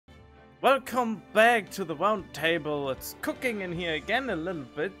Welcome back to the round table. It's cooking in here again a little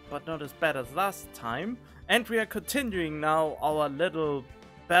bit, but not as bad as last time. And we are continuing now our little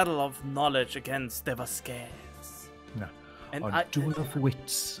battle of knowledge against the Vasquez. No, And a duel of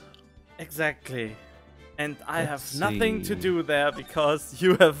wits. Exactly. And I Let's have nothing to see. do there because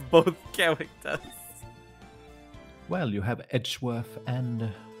you have both characters. Well, you have Edgeworth and...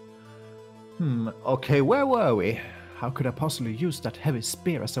 okay, where were we? How could I possibly use that heavy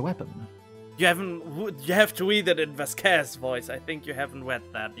spear as a weapon? You have to read it in Vasquez voice. I think you haven't read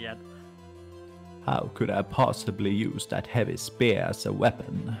that yet. How could I possibly use that heavy spear as a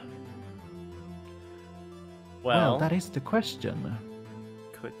weapon? Well, that is the question.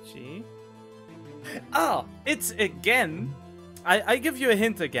 Could she? Oh, it's again. I give you a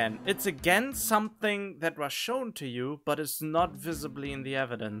hint again. It's again something that was shown to you, but it's not visibly in the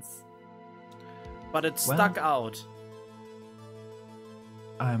evidence. But it's stuck out.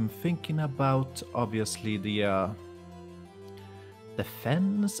 I'm thinking about, obviously, the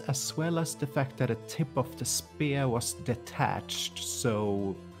fence, as well as the fact that the tip of the spear was detached,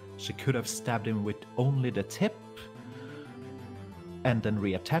 so she could have stabbed him with only the tip, and then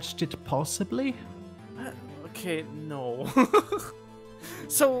reattached it, possibly? Okay, no.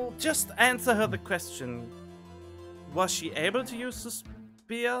 So, just answer her the question. Was she able to use the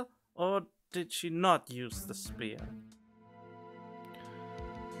spear, or did she not use the spear?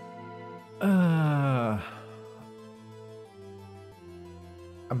 I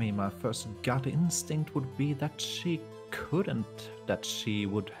mean, my first gut instinct would be that she couldn't, that she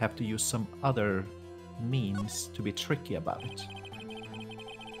would have to use some other means to be tricky about it.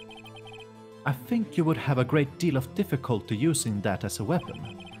 I think you would have a great deal of difficulty using that as a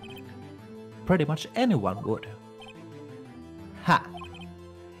weapon. Pretty much anyone would. Ha!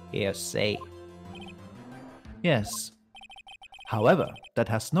 You see. Yes. However, that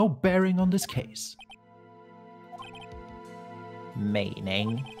has no bearing on this case.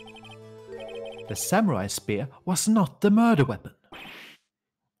 Meaning? The samurai spear was not the murder weapon.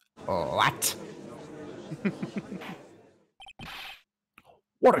 What?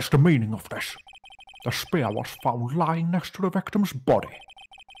 What is the meaning of this? The spear was found lying next to the victim's body.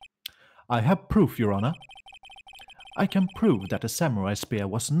 I have proof, Your Honor. I can prove that the samurai spear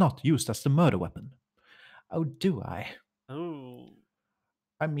was not used as the murder weapon. Oh, do I? Oh.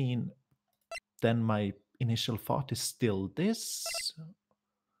 I mean, then my initial thought is still this.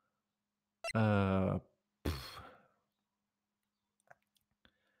 But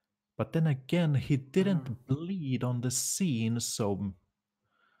then again, he didn't bleed on the scene, so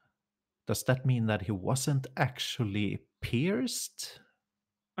does that mean that he wasn't actually pierced?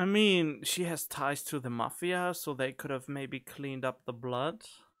 I mean, she has ties to the mafia, so they could have maybe cleaned up the blood.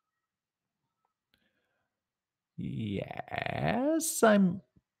 Yes,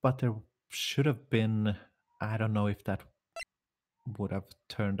 but there should have been... I don't know if that would have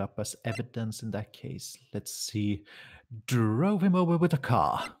turned up as evidence in that case. Let's see. Drove him over with a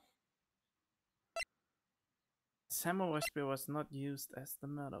car. Samurai spear was not used as the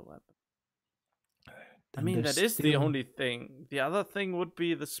murder weapon. Then I mean, there's that is the still- only thing. The other thing would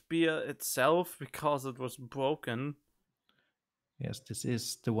be the spear itself, because it was broken. Yes, this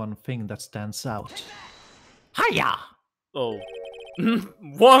is the one thing that stands out. Hiya! Oh.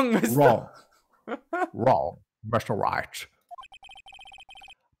 Wrong, Mr. Wrong. Wrong, Mr. Wright.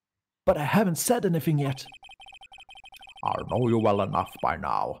 But I haven't said anything yet. I know you well enough by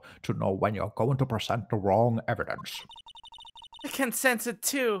now to know when you're going to present the wrong evidence. I can sense it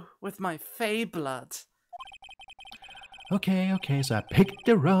too, with my fey blood. Okay, so I picked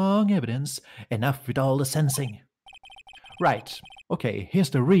the wrong evidence. Enough with all the sensing. Right, okay, here's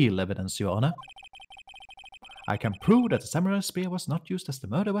the real evidence, Your Honor. I can prove that the samurai spear was not used as the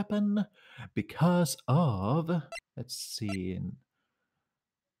murder weapon because of... Let's see...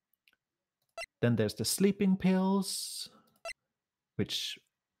 Then there's the sleeping pills, which,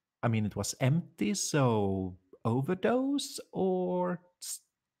 I mean, it was empty, so overdose or...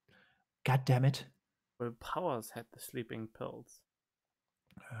 God damn it. Well, Powers had the sleeping pills.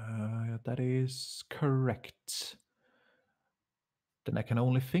 That is correct. Then I can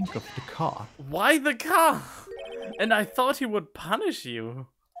only think of the car. Why the car? And I thought he would punish you.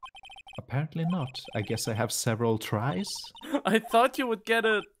 Apparently not. I guess I have several tries. I thought you would get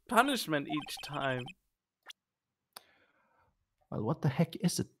a punishment each time. Well, what the heck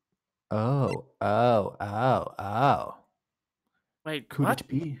is it? Oh. Wait, Could what? it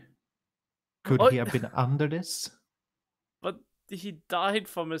be? Could he have been under this? But he died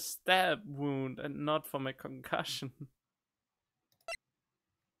from a stab wound and not from a concussion.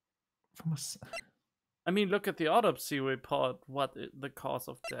 I mean, look at the autopsy report, what the cause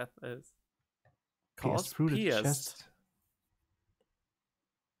of death is. Pierced through the chest.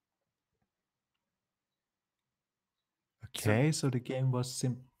 Okay, so the game was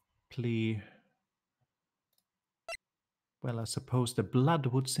simply... Well, I suppose the blood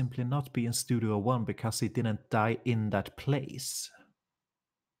would simply not be in Studio 1 because he didn't die in that place.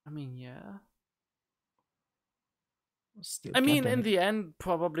 I mean, yeah. Still, I mean, in the end,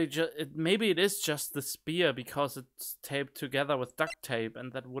 probably maybe it is just the spear because it's taped together with duct tape,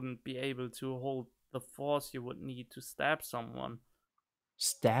 and that wouldn't be able to hold the force you would need to stab someone.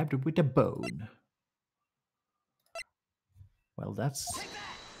 Stabbed with a bone. Well, that's...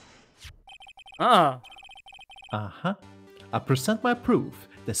 Ah. Uh-huh. I present my proof,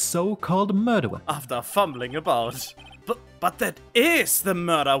 the so-called murder weapon. After fumbling about. But that is the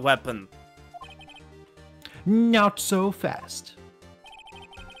murder weapon. Not so fast.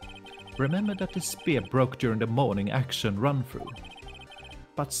 Remember that the spear broke during the morning action run-through.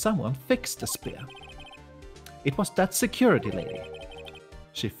 But someone fixed the spear. It was that security lady.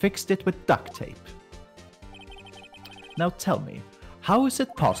 She fixed it with duct tape. Now tell me, how is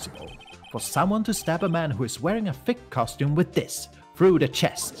it possible for someone to stab a man who is wearing a thick costume with this through the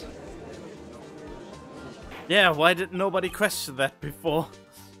chest? Yeah, why did nobody question that before?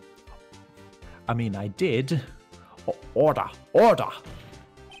 I mean, I did. Order! Order!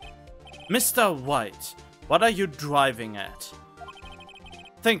 Mr. White, what are you driving at?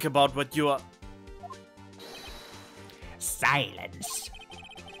 Think about what you are... Silence.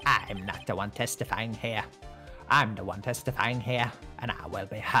 I'm not the one testifying here. I'm the one testifying here, and I will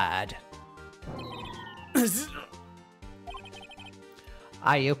be heard.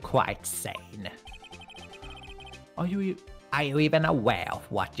 Are you quite sane? Are you even aware of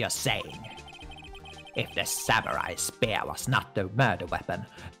what you're saying? If the samurai spear was not the murder weapon,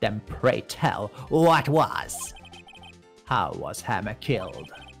 then pray tell, what was? How was Hammer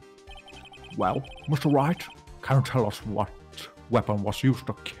killed? Well, Mr. Wright, can you tell us what weapon was used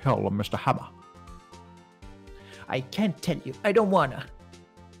to kill Mr. Hammer? I can't tell you. I don't wanna.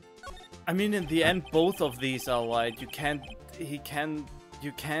 I mean, in the end, both of these are right. You can't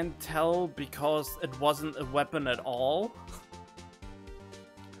tell because it wasn't a weapon at all.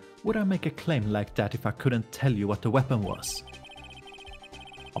 Would I make a claim like that if I couldn't tell you what the weapon was?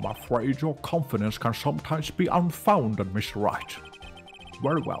 I'm afraid your confidence can sometimes be unfounded, Mr. Wright.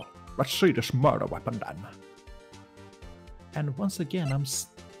 Very well, let's see this murder weapon then. And once again, I'm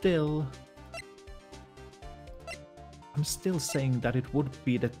still saying that it would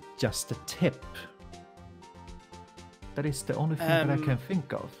be just a tip. That is the only thing that I can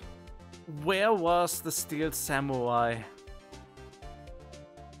think of. Where was the Steel Samurai?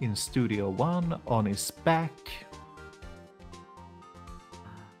 In Studio 1, on his back.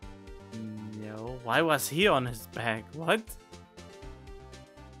 No, why was he on his back? What?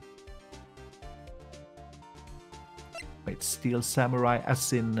 Wait, Steel Samurai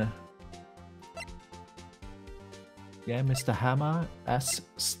as in... Yeah, Mr. Hammer as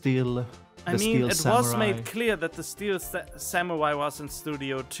Steel... I mean, it was made clear that the Steel Samurai was in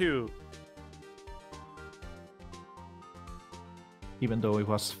Studio 2. Even though it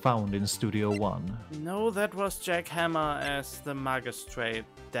was found in Studio 1. No, that was Jack Hammer as the magistrate,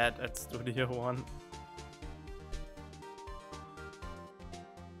 dead at Studio 1.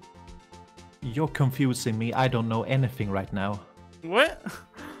 You're confusing me, I don't know anything right now. What?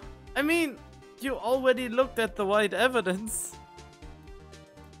 I mean, you already looked at the white evidence.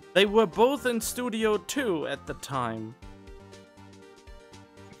 They were both in Studio 2 at the time.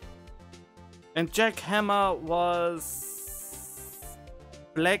 And Jack Hammer was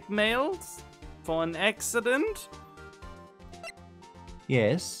blackmailed for an accident.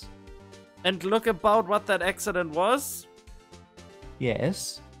 Yes. And look about what that accident was.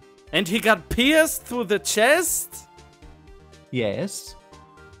 Yes. And he got pierced through the chest. Yes.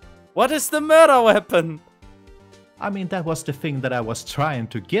 What is the murder weapon? I mean, that was the thing that I was trying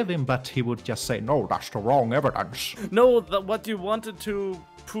to give him, but he would just say, no, that's the wrong evidence. No, what you wanted to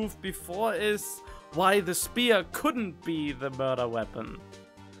prove before is why the spear couldn't be the murder weapon.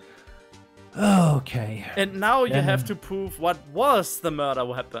 Okay. And now you have to prove what was the murder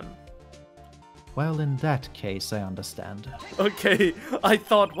weapon. Well, in that case, I understand. Okay, I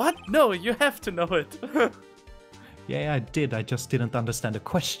thought, what? No, you have to know it. Yeah, I did, I just didn't understand the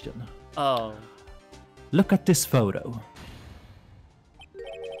question. Oh. Look at this photo.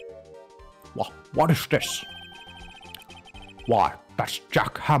 What is this? Why, that's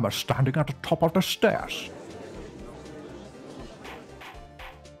Jack Hammer standing at the top of the stairs.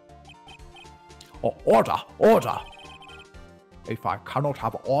 Oh, order! Order! If I cannot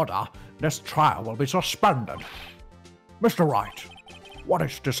have order, This trial will be suspended. Mr. Wright, what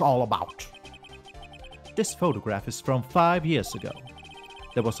is this all about? This photograph is from 5 years ago.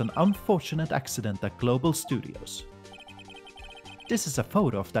 There was an unfortunate accident at Global Studios. This is a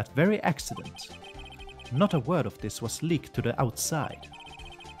photo of that very accident. Not a word of this was leaked to the outside.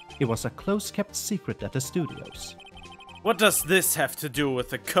 It was a close-kept secret at the studios. What does this have to do with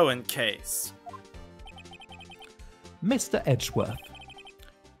the Cohen case? Mr. Edgeworth,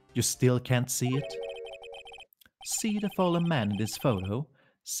 you still can't see it? See the fallen man in this photo?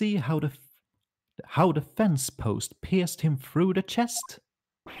 See how the fence post pierced him through the chest?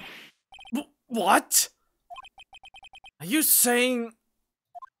 What? Are you saying...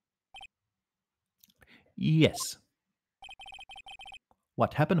 Yes.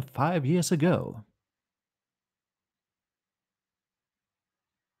 What happened 5 years ago?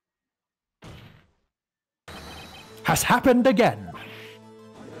 Has happened again!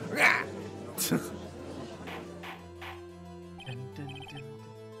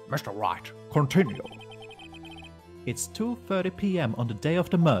 Mr. Wright, continue. It's 2:30 p.m. on the day of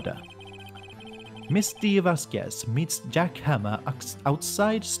the murder. Miss D. Vasquez meets Jack Hammer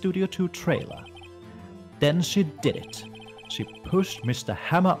outside Studio 2 trailer. Then she did it. She pushed Mr.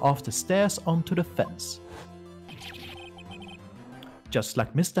 Hammer off the stairs onto the fence. Just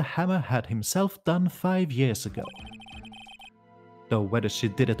like Mr. Hammer had himself done 5 years ago. Though whether she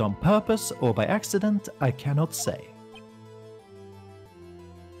did it on purpose or by accident, I cannot say.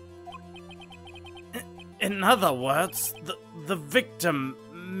 In other words, the victim,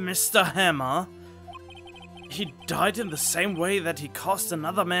 Mr. Hammer, he died in the same way that he caused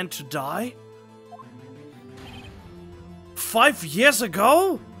another man to die? 5 years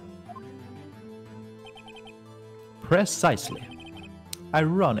ago? Precisely.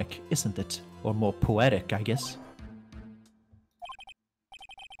 Ironic, isn't it? Or more poetic, I guess.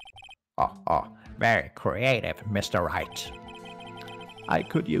 Very creative, Mr. Wright. I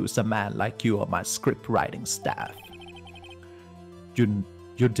could use a man like you on my script writing staff. You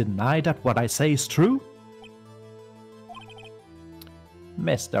deny that what I say is true?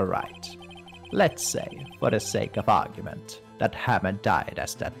 Mr. Wright, let's say, for the sake of argument, that Hammer died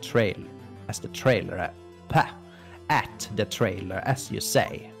at the trailer, as you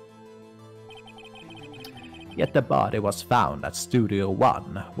say. Yet the body was found at Studio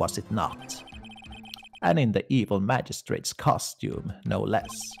 1, was it not? And in the evil magistrate's costume, no less.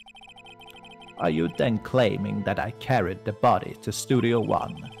 Are you then claiming that I carried the body to Studio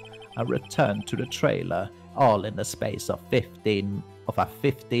 1 and returned to the trailer all in the space of a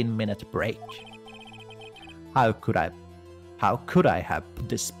 15-minute break? How could I have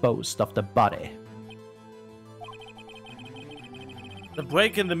disposed of the body? The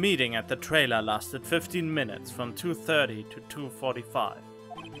break in the meeting at the trailer lasted 15 minutes from 2:30 to 2:45.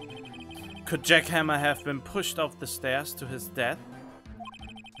 Could Jack Hammer have been pushed off the stairs to his death,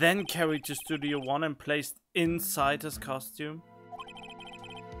 then carried to Studio 1 and placed inside his costume?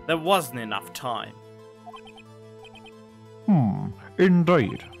 There wasn't enough time.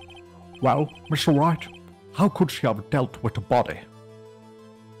 Indeed. Well, Mr. Wright, how could she have dealt with the body?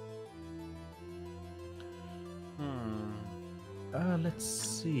 Let's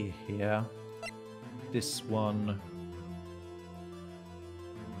see here. This one.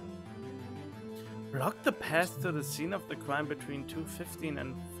 Blocked the path to the scene of the crime between 2:15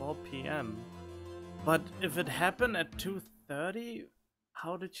 and 4 p.m. But if it happened at 2:30,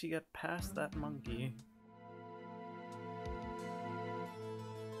 how did she get past that monkey?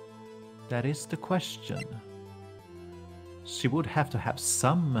 That is the question. She would have to have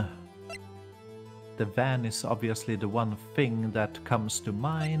some. The van is obviously the one thing that comes to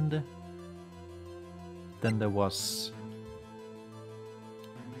mind. Then there was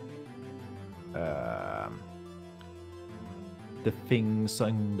the things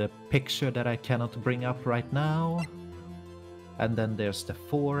in the picture that I cannot bring up right now. And then there's the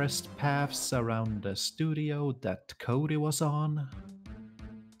forest paths around the studio that Cody was on.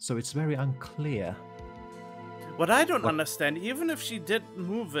 So it's very unclear. What I don't understand, even if she did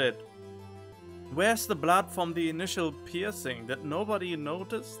move it, where's the blood from the initial piercing? Did nobody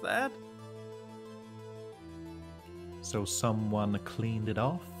notice that? So someone cleaned it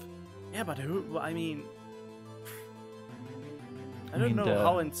off? Yeah, but who? I mean... I don't know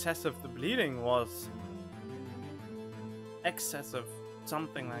how excessive the bleeding was. Excessive.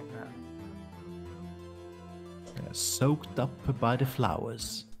 Something like that. Soaked up by the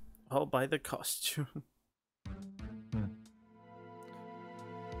flowers. Oh, by the costume.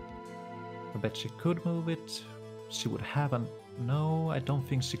 I bet she could move it. She would have an... No, I don't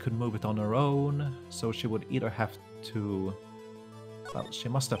think she could move it on her own. So she would either have to Well, she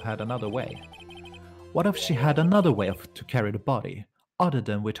must have had another way. What if she had another way to carry the body, other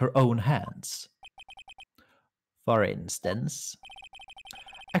than with her own hands? For instance,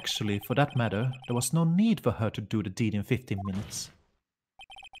 Actually, for that matter, there was no need for her to do the deed in 15 minutes.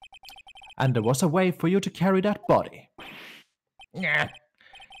 And there was a way for you to carry that body.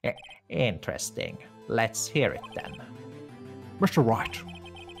 interesting. Let's hear it then. Mr. Wright,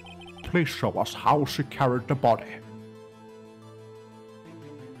 please show us how she carried the body.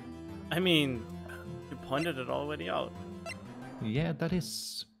 I mean, you pointed it already out. Yeah, that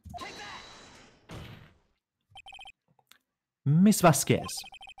is... Miss Vasquez,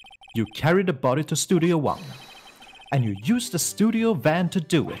 you carried the body to Studio 1, and you used the studio van to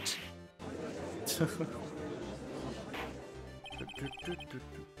do it.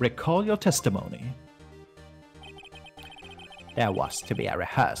 Recall your testimony. There was to be a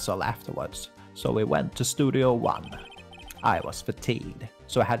rehearsal afterwards, so we went to Studio 1. I was fatigued,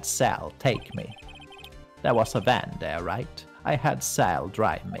 so I had Sal take me. There was a van there, right? I had Sal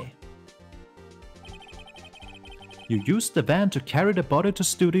drive me. You used the van to carry the body to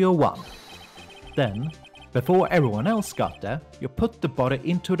Studio 1. Then, before everyone else got there, you put the body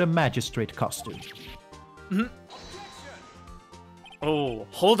into the magistrate costume. Oh,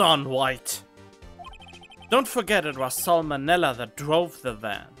 hold on, White. Don't forget it was Salmonella that drove the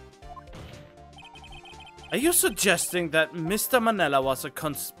van. Are you suggesting that Mr. Manella was a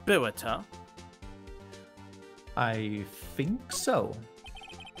conspirator? I think so.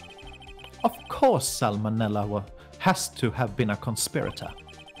 Of course Salmonella has to have been a conspirator.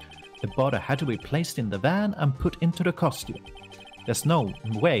 The body had to be placed in the van and put into the costume. There's no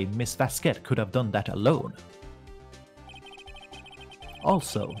way Miss Vasquez could have done that alone.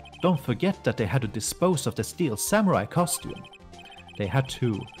 Also, don't forget that they had to dispose of the steel samurai costume. They had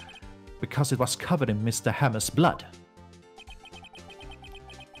to, because it was covered in Mr. Hammer's blood.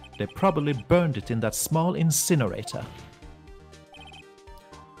 They probably burned it in that small incinerator.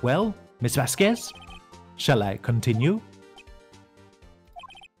 Well, Miss Vasquez, shall I continue?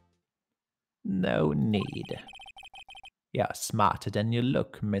 No need. You're smarter than you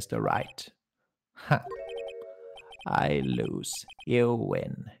look, Mr. Wright. Huh. I lose, you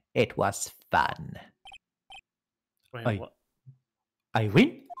win. It was fun. Wait, what? I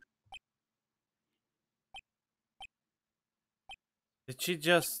win? Did she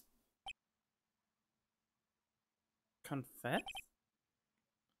just confess?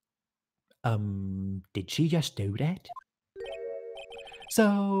 Did she just do that?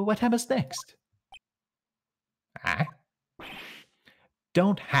 So, what happens next? Huh?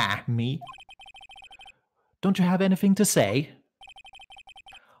 Don't ha me. Don't you have anything to say?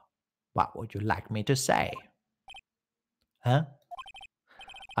 What would you like me to say? Huh?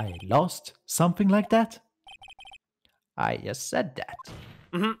 I lost? Something like that? I just said that.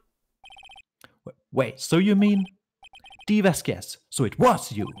 Mm-hmm. Wait, so you mean... D. Vasquez, so it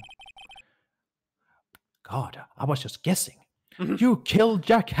was you? God, I was just guessing. You killed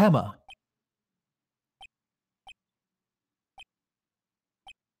Jack Hammer.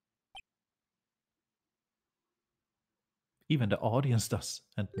 Even the audience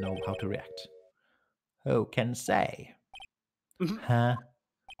doesn't know how to react. Who can say? Huh?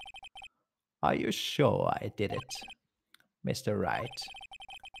 Are you sure I did it, Mr. Wright?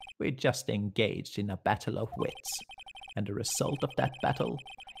 We just engaged in a battle of wits, and the result of that battle,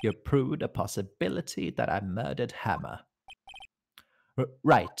 you proved the possibility that I murdered Hammer.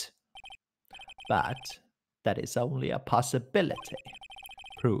 Right. But that is only a possibility.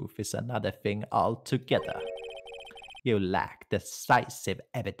 Proof is another thing altogether. You lack decisive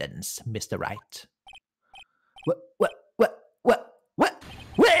evidence, Mr. Wright. What?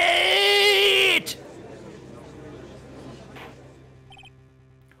 Wait!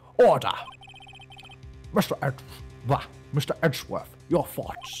 Order! Mr. Edgeworth, your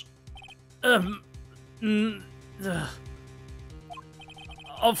thoughts?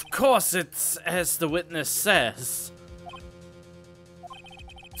 Of course it's as the witness says.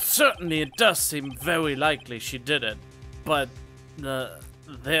 Certainly it does seem very likely she did it, but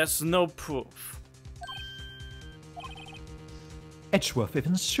there's no proof. Edgeworth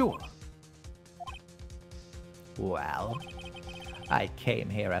isn't sure. Well, I came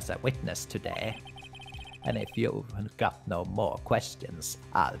here as a witness today, and if you've got no more questions,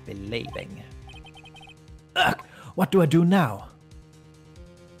 I'll be leaving. Ugh, what do I do now?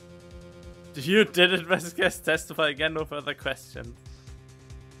 You did it, Vasquez. Testify again, no further questions.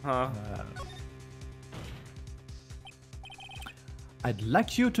 Huh. I'd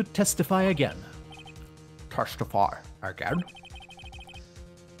like you to testify again. Testify again?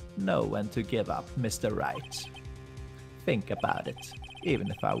 Know when to give up, Mr. Wright. Think about it.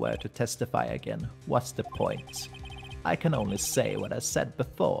 Even if I were to testify again, what's the point? I can only say what I said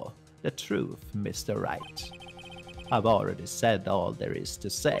before. The truth, Mr. Wright. I've already said all there is to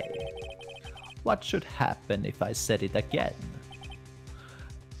say. What should happen if I said it again?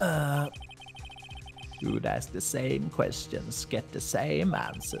 You'd ask the same questions, get the same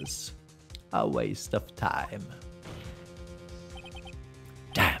answers. A waste of time.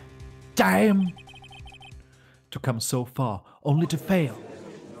 Damn! To come so far, only to fail.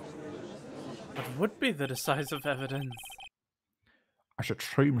 What would be the decisive evidence? As it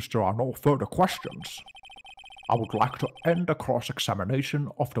seems there are no further questions, I would like to end the cross-examination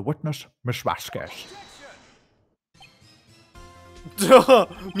of the witness, Miss Vasquez.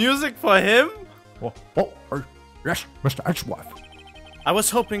 Music for him? Yes, Mr. Edgeworth. I was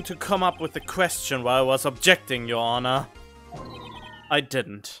hoping to come up with a question while I was objecting, Your Honor. I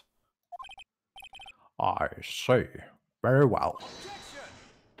didn't. I see. Very well.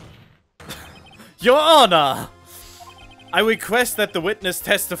 Your Honor! I request that the witness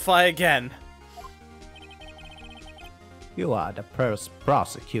testify again. You are the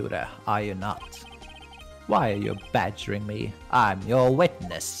prosecutor, are you not? Why are you badgering me? I'm your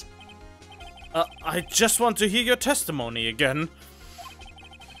witness. I just want to hear your testimony again.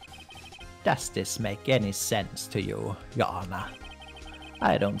 Does this make any sense to you, Your Honor?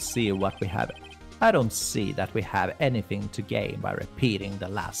 I don't see that we have anything to gain by repeating the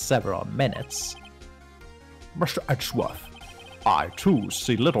last several minutes. Mr. Edgeworth, I too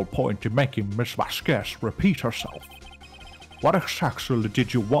see little point in making Miss Vasquez repeat herself. What exactly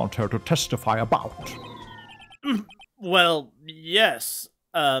did you want her to testify about? Well, yes,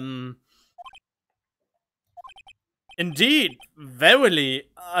 Indeed, verily,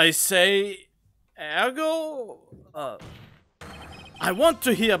 I say, ergo, I want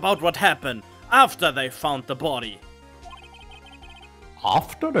to hear about what happened after they found the body.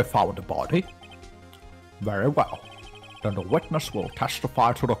 After they found the body? Very well. Then the witness will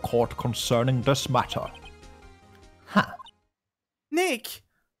testify to the court concerning this matter. Huh. Nick!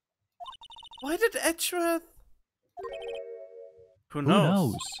 Why did Edgeworth... Who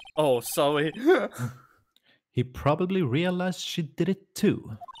knows? Oh, sorry. He probably realized she did it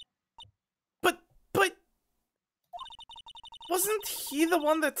too. But... Wasn't he the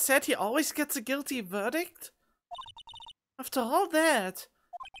one that said he always gets a guilty verdict? After all that...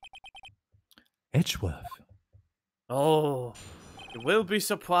 Edgeworth. Oh, you will be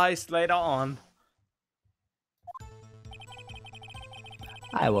surprised later on.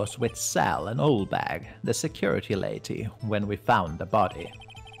 I was with Sal and Oldbag, the security lady, when we found the body.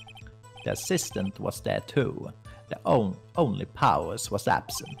 The assistant was there too. The only Powers was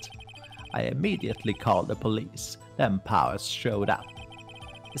absent. I immediately called the police, then Powers showed up.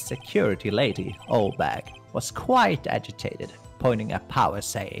 The security lady, Oldbag, was quite agitated, pointing at Powers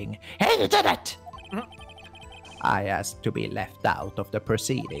saying, "He did it!" I asked to be left out of the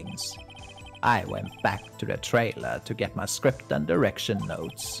proceedings. I went back to the trailer to get my script and direction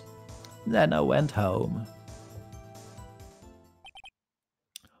notes. Then I went home.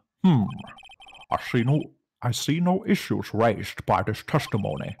 I see no issues raised by this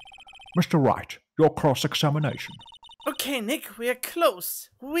testimony. Mr. Wright, your cross-examination. Okay, Nick, we are close.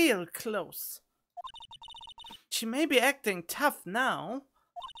 Real close. She may be acting tough now,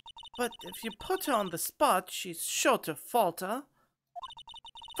 but if you put her on the spot, she's sure to falter.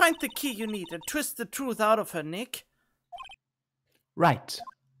 Find the key you need and twist the truth out of her, Nick. Right.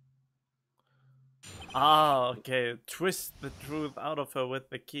 Ah, okay. Twist the truth out of her with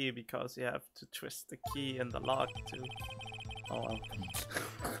the key, because you have to twist the key in the lock too. Oh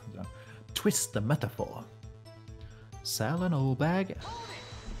well. Twist the metaphor. Sal and Oldbag.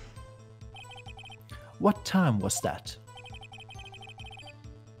 What time was that?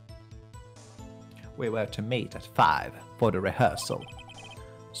 We were to meet at 5 for the rehearsal,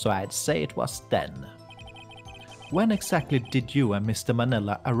 so I'd say it was then. When exactly did you and Mr.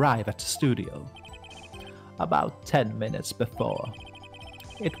 Manila arrive at the studio? About 10 minutes before.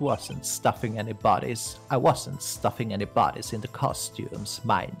 It wasn't stuffing any bodies. I wasn't stuffing any bodies in the costumes,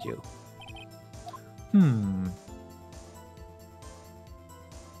 mind you. I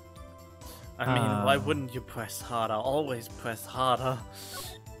mean, why wouldn't you press harder? Always press harder.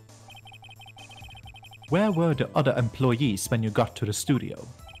 Where were the other employees when you got to the studio?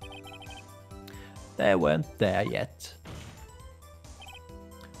 They weren't there yet.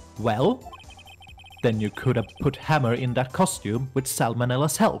 Well, then you could have put Hammer in that costume with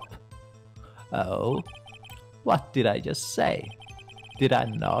Salmonella's help. Oh, what did I just say? Did I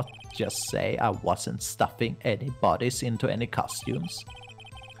not just say I wasn't stuffing any bodies into any costumes?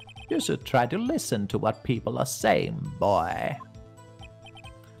 You should try to listen to what people are saying, boy.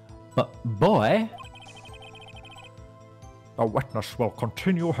 But, boy? The witness will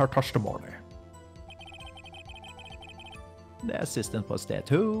continue her testimony. The assistant was there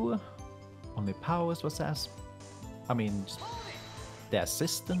too. Only Powers was asked. The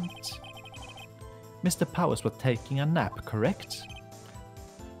assistant. Mr. Powers was taking a nap, correct?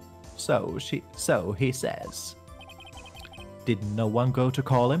 So he says. Did no one go to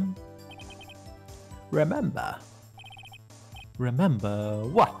call him? Remember? Remember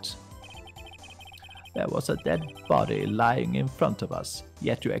what? There was a dead body lying in front of us,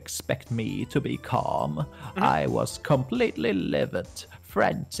 yet you expect me to be calm. I was completely livid,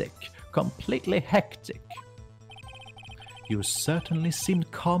 frantic, completely hectic. You certainly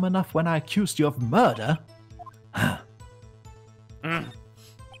seemed calm enough when I accused you of murder.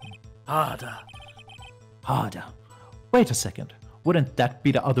 Harder. Harder. Wait a second. Wouldn't that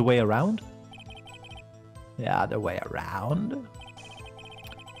be the other way around? The other way around?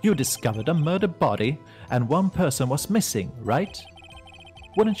 You discovered a murdered body and one person was missing, right?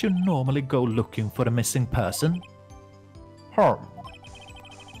 Wouldn't you normally go looking for the missing person? I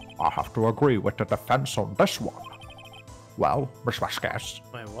have to agree with the defense on this one. Well, Miss Vasquez.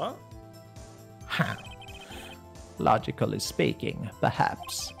 Wait, what? Logically speaking,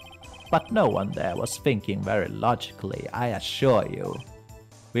 perhaps. But no one there was thinking very logically, I assure you.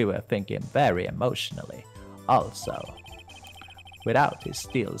 We were thinking very emotionally, also. Without his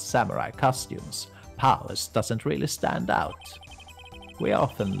steel samurai costumes, Powers doesn't really stand out. We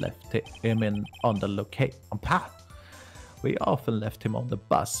often left him on the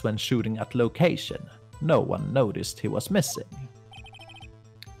bus when shooting at location. No one noticed he was missing.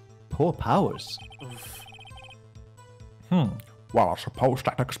 Poor Powers. Oof. Well, I suppose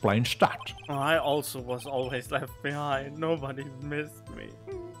that explains that. I also was always left behind. Nobody missed me.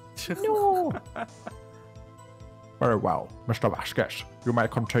 No! Very well, Mr. Vasquez, you may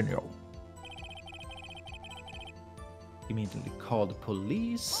continue. Immediately called the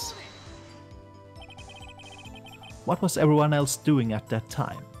police. What was everyone else doing at that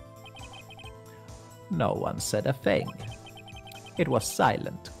time? No one said a thing. It was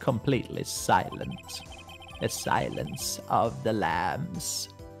silent, completely silent. The silence of the lambs.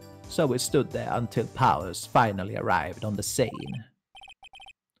 So we stood there until Powers finally arrived on the scene.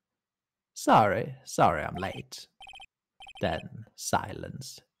 Sorry I'm late. Then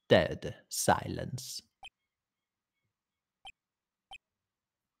silence, dead silence.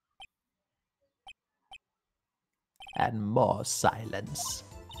 And more silence.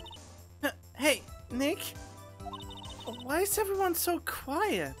 Hey, Nick? Why is everyone so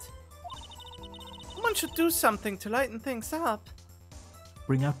quiet? Someone should do something to lighten things up.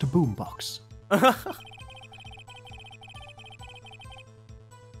 Bring out the boombox. Okay.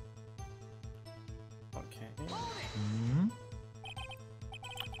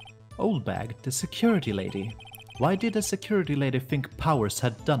 Old Bag, the security lady. Why did the security lady think Powers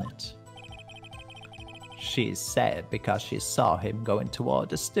had done it? She said because she saw him going toward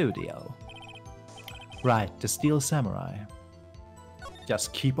the studio. Right, the steel samurai.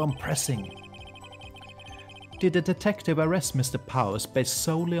 Just keep on pressing. Did the detective arrest Mr. Powers based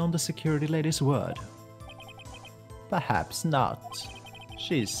solely on the security lady's word? Perhaps not.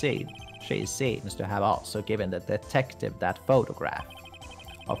 She seems to have also given the detective that photograph.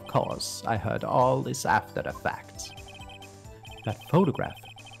 Of course, I heard all this after the fact. That photograph?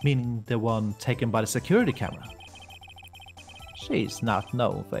 Meaning the one taken by the security camera? She's not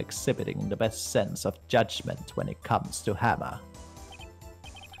known for exhibiting the best sense of judgment when it comes to Hammer.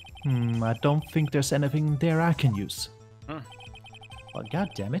 I don't think there's anything there I can use. Well,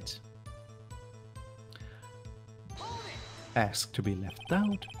 goddammit. Asked to be left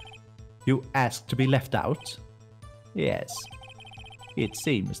out? You asked to be left out? Yes. It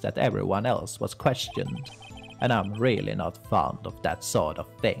seems that everyone else was questioned, and I'm really not fond of that sort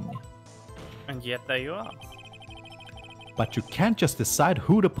of thing. And yet there you are. But you can't just decide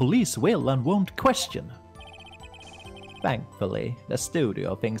who the police will and won't question. Thankfully, the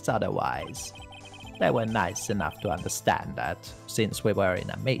studio thinks otherwise. They were nice enough to understand that, since we were in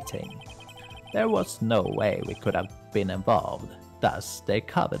a meeting. There was no way we could have been involved, thus they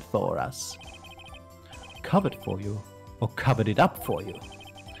covered for us. Covered for you? Or covered it up for you?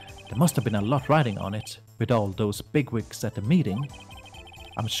 There must have been a lot riding on it, with all those bigwigs at the meeting.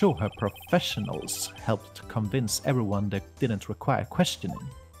 I'm sure her professionals helped convince everyone that didn't require questioning.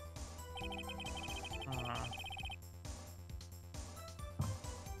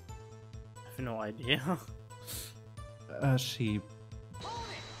 I have no idea. She...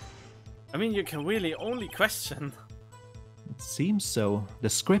 I mean, you can really only question. Seems so. The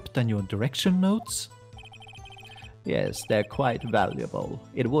script and your direction notes? Yes, they're quite valuable.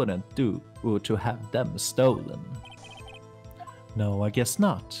 It wouldn't do to have them stolen. No, I guess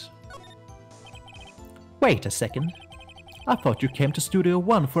not. Wait a second. I thought you came to Studio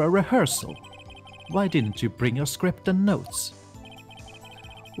One for a rehearsal. Why didn't you bring your script and notes?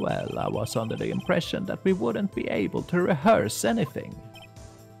 Well, I was under the impression that we wouldn't be able to rehearse anything.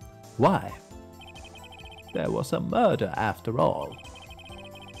 Why? There was a murder after all.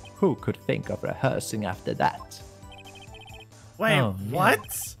 Who could think of rehearsing after that? Wait, Oh, yeah.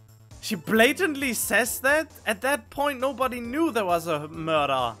 what? She blatantly says that? At that point, nobody knew there was a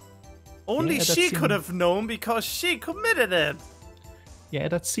murder. Only Yeah, that she could seemed- have known because she committed it. Yeah,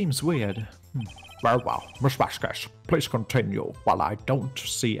 that seems weird. Very well, Miss Vasquez, please continue, while I don't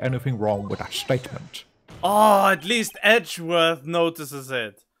see anything wrong with that statement. Oh, at least Edgeworth notices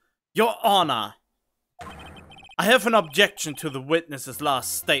it. Your Honor, I have an objection to the witness's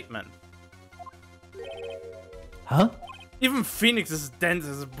last statement. Huh? Even Phoenix is dense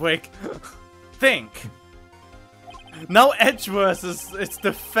as a brick. Think. Now Edgeworth is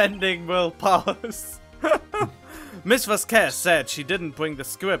defending Will Powers. Miss Vasquez said she didn't bring the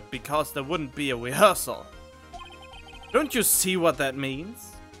script because there wouldn't be a rehearsal. Don't you see what that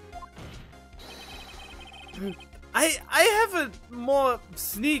means? I have it more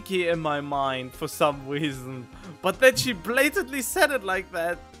sneaky in my mind for some reason, but that she blatantly said it like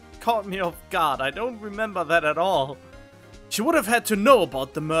that caught me off guard. I don't remember that at all. She would have had to know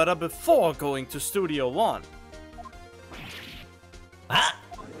about the murder before going to Studio One.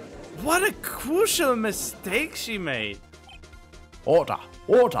 What a crucial mistake she made. Order,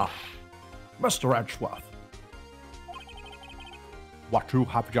 order! Mr. Edgeworth, what you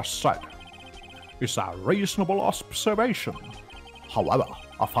have just said is a reasonable observation. However,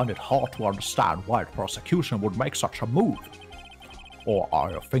 I find it hard to understand why the prosecution would make such a move. Or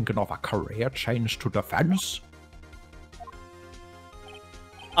are you thinking of a career change to defense?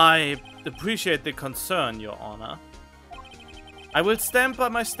 I appreciate the concern, Your Honor. I will stand by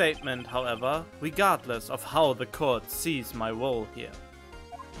my statement, however, regardless of how the court sees my role here.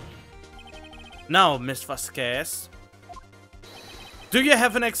 Now, Miss Vasquez, do you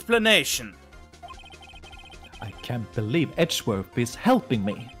have an explanation? I can't believe Edgeworth is helping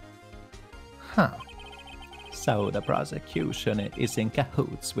me. Huh. So the prosecution is in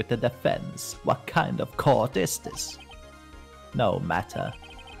cahoots with the defense. What kind of court is this? No matter.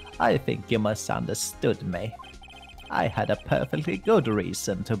 I think you misunderstood me. I had a perfectly good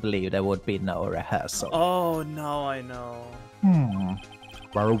reason to believe there would be no rehearsal. Oh, now I know.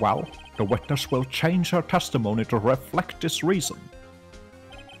 Very well, the witness will change her testimony to reflect this reason.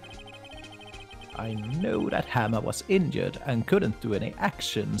 I knew that Hammer was injured and couldn't do any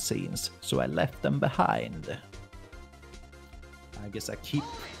action scenes, so I left them behind. I guess I keep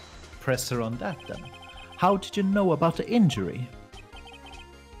pressure on that then. How did you know about the injury?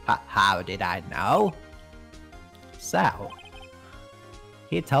 How did I know? Sal.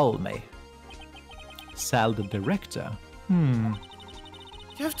 He told me. Sal, the director? You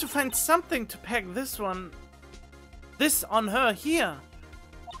have to find something to peg this on her here.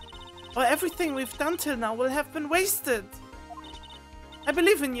 Or everything we've done till now will have been wasted. I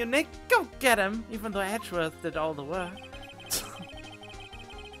believe in you, Nick. Go get him, even though Edgeworth did all the work.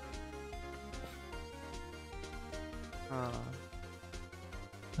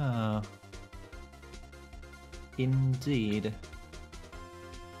 Indeed.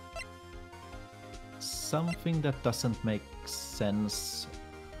 Something that doesn't make sense.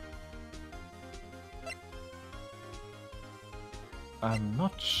 I'm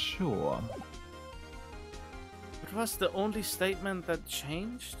not sure. It was the only statement that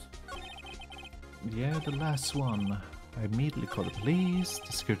changed? Yeah, the last one. I immediately called the police,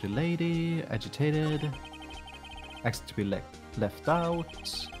 the security lady, agitated, asked to be left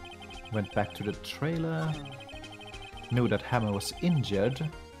out, went back to the trailer, knew that Hammer was injured.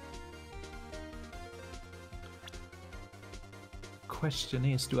 Question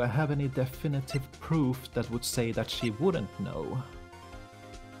is, do I have any definitive proof that would say that she wouldn't know?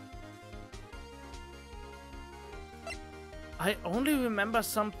 I only remember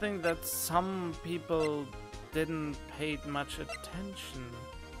something that some people didn't pay much attention.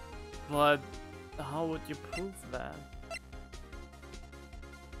 But how would you prove that?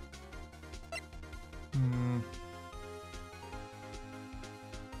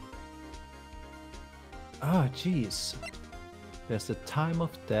 Oh, jeez. There's the time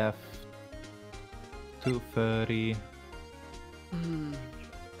of death. 2:30.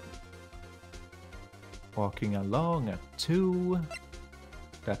 Walking along at 2.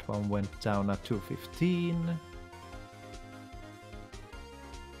 That one went down at 2:15.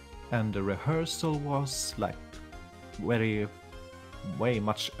 And the rehearsal was like way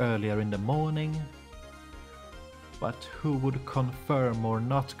much earlier in the morning. But who would confirm or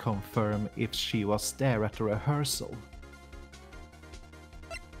not confirm if she was there at the rehearsal?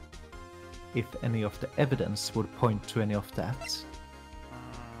 If any of the evidence would point to any of that.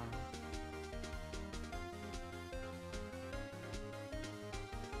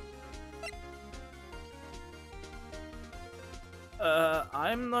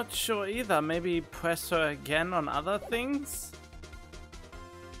 I'm not sure either. Maybe press her again on other things?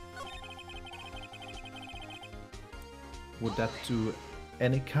 Would that do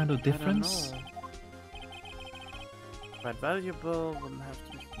any kind of difference? I don't know. Quite valuable, wouldn't have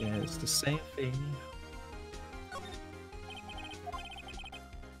to... Yeah, it's the same thing.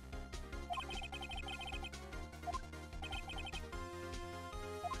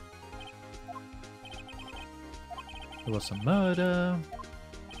 There was a murder.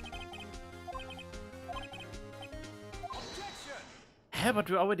 Yeah, but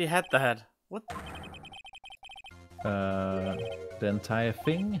we already had that. What? The entire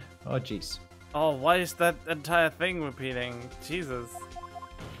thing? Oh, jeez. Oh, why is that entire thing repeating? Jesus.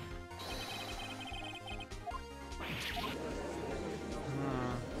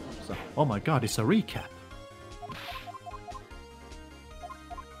 So, oh my god, it's a recap.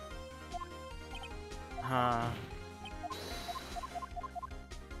 Huh.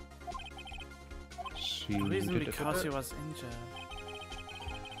 She Reason did it. because he was injured.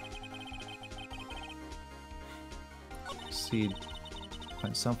 See,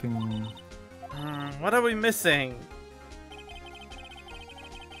 find something. What are we missing?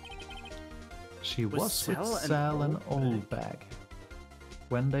 She Was was with Sal and Sal and Oldbag? Oldbag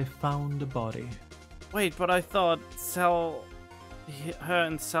when they found the body. Wait, but I thought her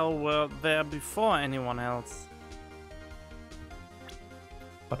and Sal were there before anyone else.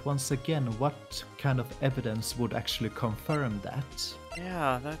 But once again, what kind of evidence would actually confirm that?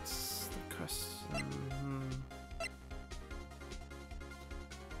 Yeah, that's the question.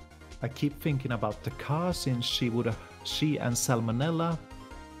 I keep thinking about the car since she and Salmonella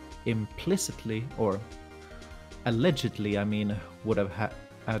implicitly or allegedly, I mean, would have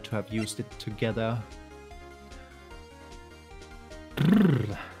had to have used it together.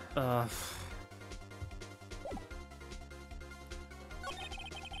 I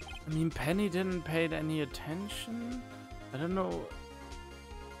mean, Penny didn't pay any attention. I don't know.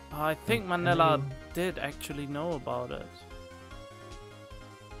 I think Manila did actually know about it.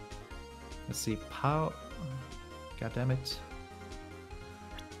 Let's see, God damn it.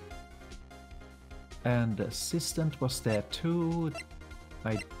 And the assistant was there too.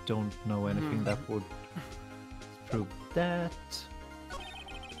 I don't know anything that would prove that.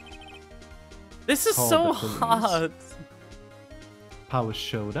 This is Call so the police. hard. Power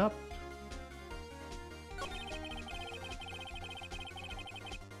showed up.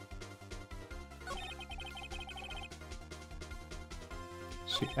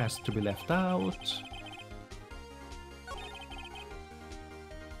 She asked to be left out.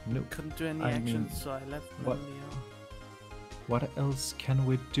 Nope. Couldn't do any I action, mean, so I left what- Mandy out. What else can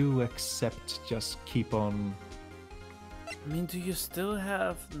we do except just keep on? I mean, do you still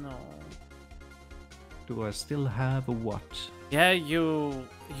have... No. Do I still have a what? Yeah, you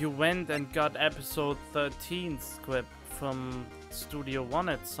went and got episode 13 script from Studio One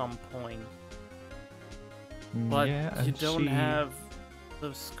at some point. But yeah, you and don't she- have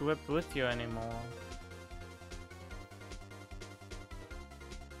the script with you anymore.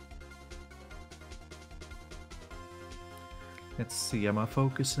 Let's see, am I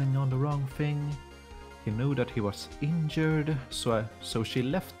focusing on the wrong thing? He knew that he was injured, so she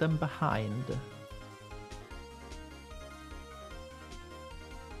left them behind.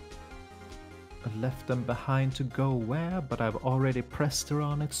 I left them behind to go where, but I've already pressed her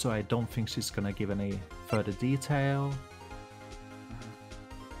on it, so I don't think she's gonna give any further detail.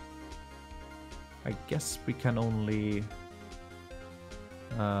 I guess we can only...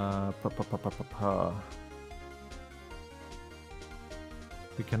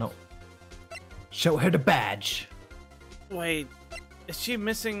 We cannot show her the badge. Wait, is she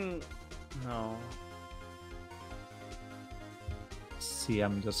missing? No. See,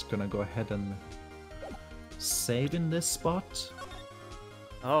 I'm just gonna go ahead and save in this spot.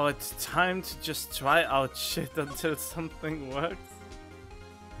 Oh, it's time to just try out shit until something works.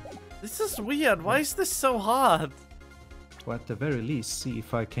 This is weird. Why is this so hard? Or at the very least, see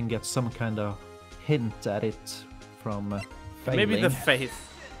if I can get some kind of hint at it from failing. Maybe the face.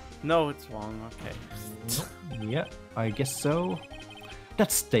 No, it's wrong. Okay. Yeah, I guess so.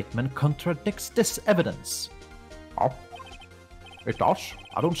 That statement contradicts this evidence. It does.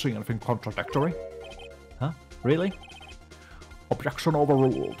 I don't see anything contradictory. Huh? Really? Objection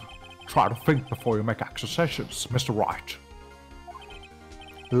overruled. Try to think before you make accusations, Mr. Wright.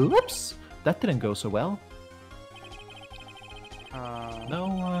 Oops! That didn't go so well.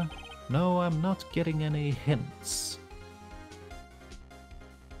 No, I'm not getting any hints.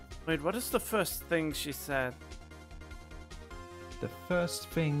 Wait, what is the first thing she said? The first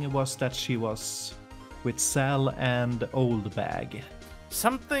thing was that she was with Sal and Old Bag.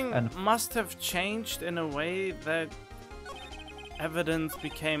 Something must have changed in a way that evidence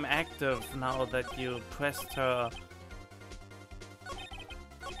became active now that you pressed her.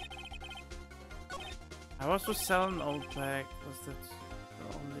 I was with Sal and Old Bag. Was that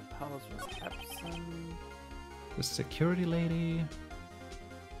the only powers was absent? The security lady.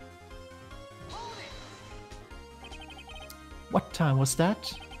 What time was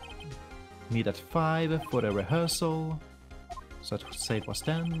that? Meet at 5 for the rehearsal. So I'd say it was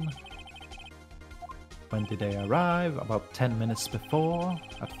then. When did they arrive? About 10 minutes before,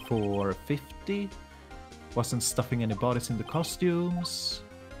 at 4:50. Wasn't stuffing any bodies in the costumes.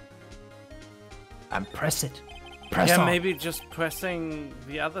 And press it. Press on. Maybe just pressing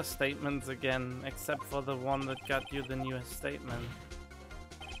the other statements again, except for the one that got you the newest statement.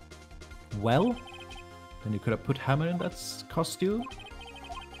 Well, then you could have put Hammer in that costume.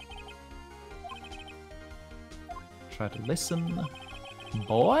 Try to listen.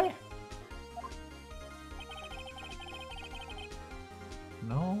 Boy?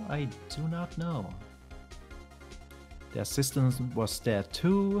 No, I do not know. The assistant was there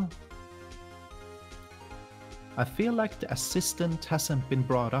too. I feel like the assistant hasn't been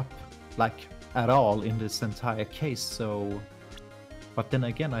brought up, like, at all in this entire case, so... But then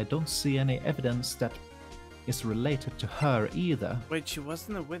again, I don't see any evidence that is related to her either. Wait, she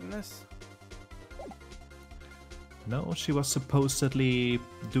wasn't a witness? No, she was supposedly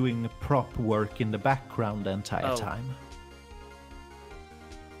doing prop work in the background the entire time.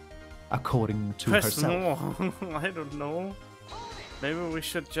 According to herself. No. I don't know. Maybe we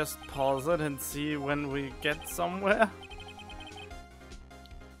should just pause it and see when we get somewhere.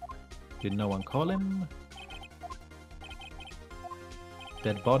 Did no one call him?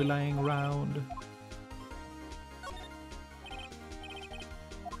 Dead body lying around.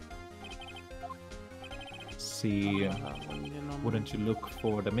 See, wouldn't you look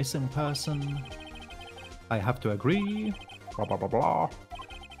for the missing person? I have to agree. Blah blah blah blah.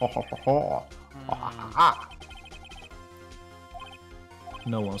 Ho ho ho ho. Ha ha ha.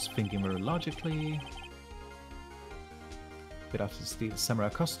 No one's thinking very logically. Bit of the steel samurai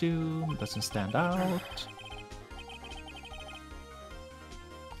costume doesn't stand out.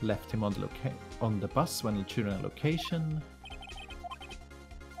 Left him on the bus when choosing a location.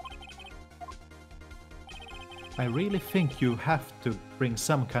 I really think you have to bring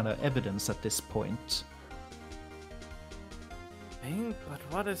some kind of evidence at this point. But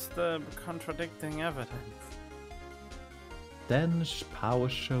what is the contradicting evidence? Then Power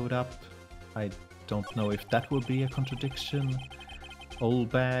showed up. I don't know if that will be a contradiction. Old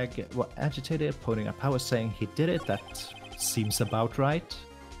Bag was agitated, pointing at Power saying he did it. That seems about right.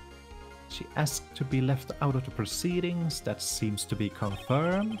 She asked to be left out of the proceedings. That seems to be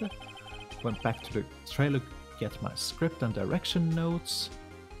confirmed. Went back to the trailer, get my script and direction notes.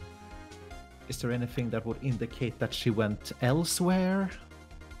 Is there anything that would indicate that she went elsewhere?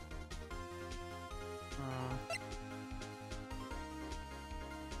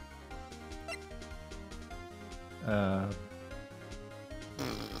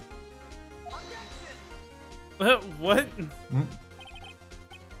 What?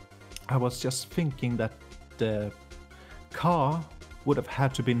 I was just thinking that the car would have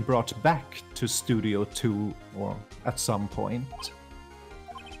had to been brought back to Studio 2 or at some point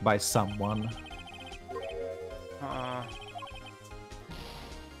by someone.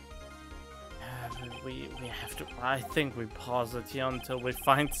 We have to. I think we pause it here until we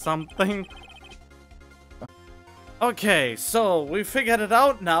find something. Okay, so we figured it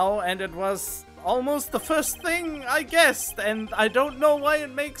out now, and it was almost the first thing I guessed, and I don't know why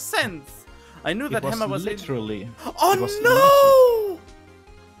it makes sense. I knew that Hammer was literally. Oh no!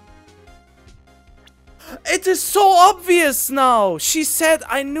 It is so obvious now. She said,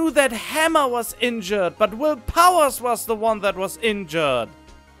 "I knew that Hammer was injured, but Will Powers was the one that was injured."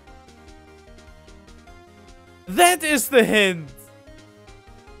 That is the hint.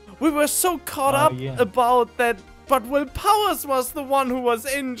 We were so caught up about that. But Will Powers was the one who was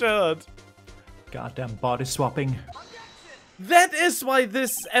injured. Goddamn body swapping. That is why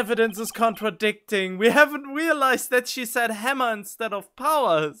this evidence is contradicting. We haven't realized that she said Hammer instead of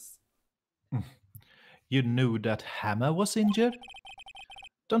Powers. You knew that Hammer was injured?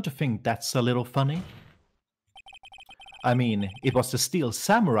 Don't you think that's a little funny? I mean, it was the Steel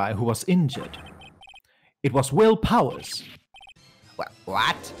Samurai who was injured. It was Will Powers.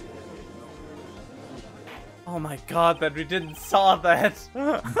 What? Oh my god, that we didn't saw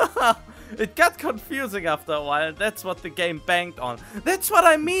that. It got confusing after a while. That's what the game banked on. That's what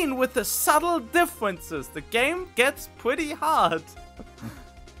I mean with the subtle differences. The game gets pretty hard.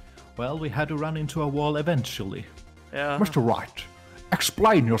 Well, we had to run into a wall eventually. Yeah. Mr. Wright,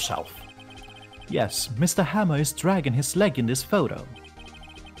 explain yourself. Yes, Mr. Hammer is dragging his leg in this photo.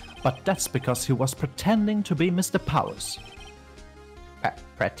 But that's because he was pretending to be Mr. Powers.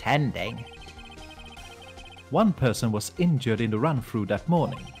 Pretending? One person was injured in the run-through that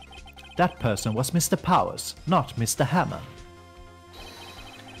morning. That person was Mr. Powers, not Mr. Hammer.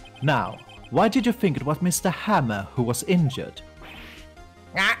 Now, why did you think it was Mr. Hammer who was injured?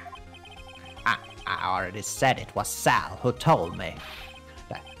 I already said it was Sal who told me.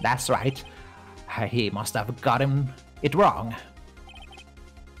 That's right. He must have gotten it wrong.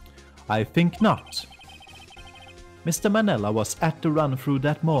 I think not. Mr. Manella was at the run-through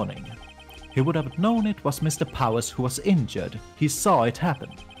that morning. He would have known it was Mr. Powers who was injured. He saw it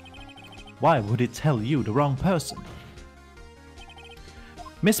happen. Why would he tell you the wrong person?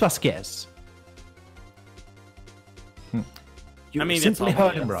 Miss Vasquez. You simply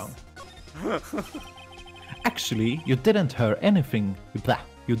heard him wrong. Actually, you didn't hear anything.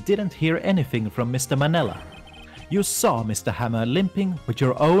 You didn't hear anything from Mr. Manella. You saw Mr. Hammer limping with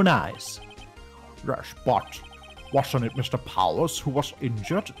your own eyes. Yes, but wasn't it Mr. Powers who was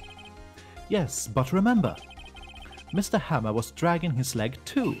injured? Yes, but remember, Mr. Hammer was dragging his leg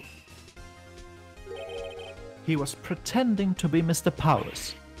too. He was pretending to be Mr.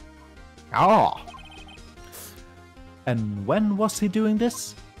 Powers. Ah, And when was he doing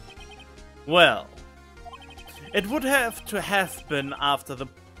this? Well, it would have to have been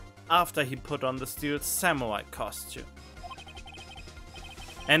after he put on the Steel Samurai costume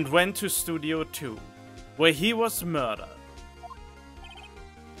and went to Studio 2, where he was murdered.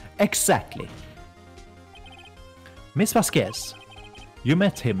 Exactly. Miss Vasquez, you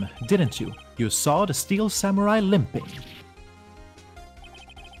met him, didn't you? You saw the Steel Samurai limping.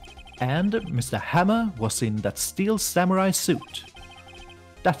 And Mr. Hammer was in that Steel Samurai suit.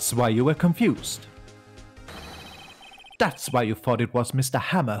 That's why you were confused. That's why you thought it was Mr.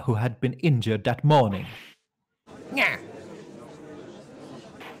 Hammer who had been injured that morning.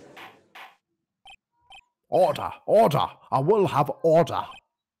 order, order, I will have order.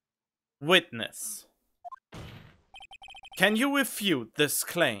 Witness. Can you refute this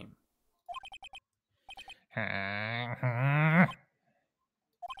claim?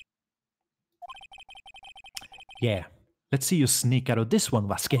 Yeah, let's see you sneak out of this one,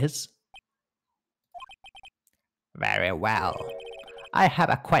 Vasquez. Very well. I have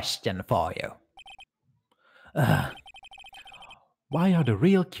a question for you. Why are the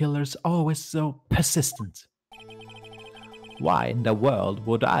real killers always so persistent? Why in the world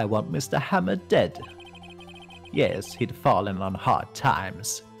would I want Mr. Hammer dead? Yes, he'd fallen on hard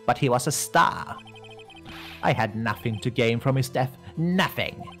times, but he was a star. I had nothing to gain from his death,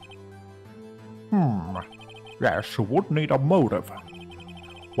 nothing. Yes, she would need a motive.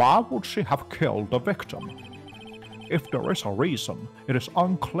 Why would she have killed the victim? If there is a reason, it is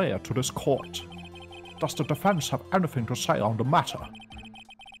unclear to this court. Does the defense have anything to say on the matter?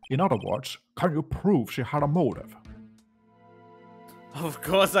 In other words, can you prove she had a motive? Of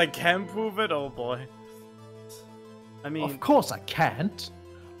course I can prove it, oh boy. I mean... Of course I can't.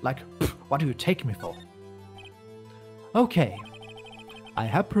 Like, what do you take me for? Okay, I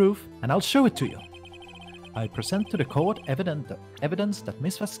have proof and I'll show it to you. I present to the court evidence that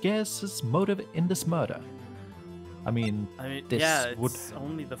Miss Vasquez's motive in this murder. I mean this yeah, would... it's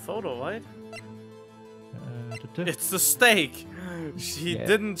only the photo, right? It's It's the steak! He Yeah.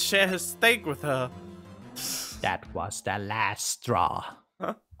 didn't share his steak with her. That was the last straw.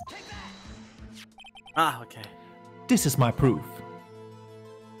 Ah, okay. This is my proof.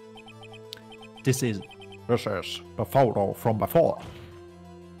 This is the photo from before.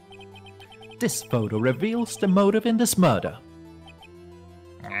 This photo reveals the motive in this murder.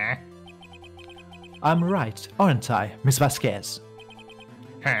 I'm right, aren't I, Miss Vasquez?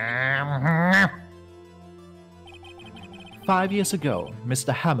 5 years ago,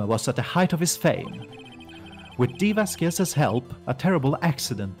 Mr. Hammer was at the height of his fame. With D. Vasquez's help, a terrible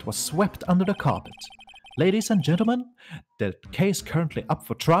accident was swept under the carpet. Ladies and gentlemen, the case currently up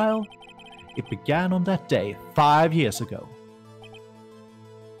for trial. It began on that day 5 years ago.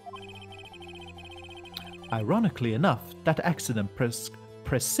 Ironically enough, that accident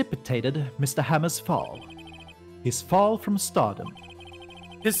precipitated Mr. Hammer's fall. His fall from stardom.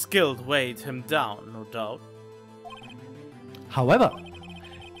 His guilt weighed him down, no doubt. However,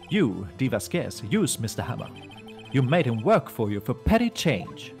 you, D. Vasquez, used Mr. Hammer. You made him work for you for petty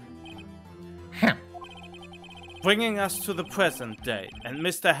change. Bringing us to the present day and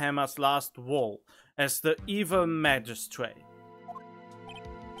Mr. Hammer's last wall as the evil magistrate.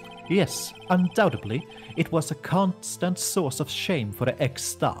 Yes, undoubtedly, it was a constant source of shame for the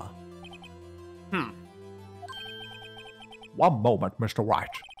ex-star. One moment, Mr. Wright.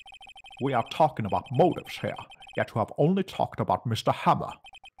 We are talking about motives here, yet you have only talked about Mr. Hammer.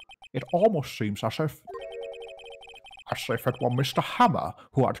 It almost seems as if it were Mr. Hammer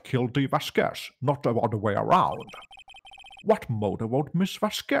who had killed D. Vasquez, not the other way around. What motive would Miss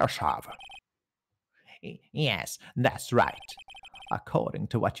Vasquez have? Yes, that's right. According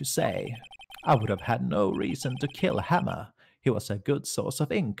to what you say, I would have had no reason to kill Hammer. He was a good source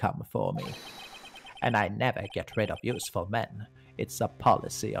of income for me. And I never get rid of useful men. It's a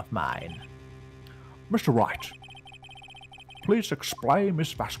policy of mine. Mr. Wright, please explain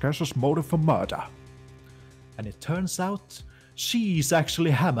Miss Vasquez's motive for murder. And it turns out, she's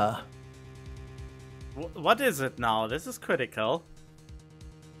actually Hammer. What is it now? This is critical.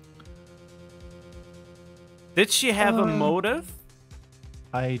 Did she have a motive?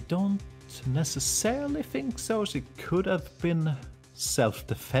 I don't necessarily think so. She could have been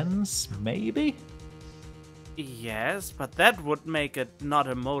self-defense, maybe? Yes, but that would make it not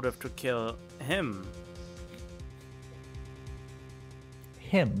a motive to kill him.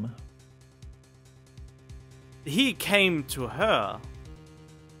 Him? He came to her.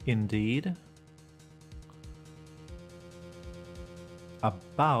 Indeed.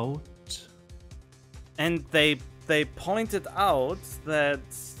 About... And they pointed out that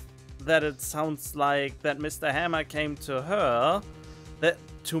it sounds like that Mr. Hammer came to her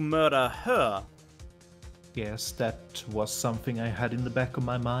to murder her. Yes, that was something I had in the back of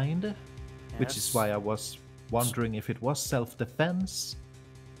my mind, which is why I was wondering if it was self-defense.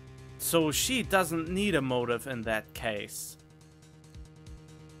 So she doesn't need a motive in that case.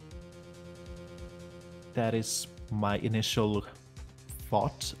 That is my initial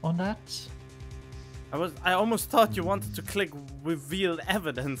thought on that. I almost thought you wanted to click reveal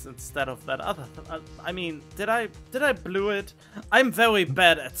evidence instead of that other. I mean, did I blew it? I'm very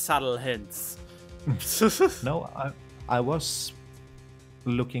bad at subtle hints. No, I was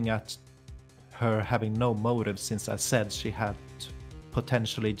looking at her having no motive since I said she had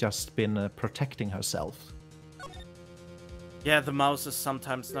potentially just been protecting herself. Yeah, the mouse is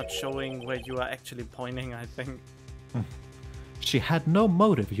sometimes not showing where you are actually pointing, I think. She had no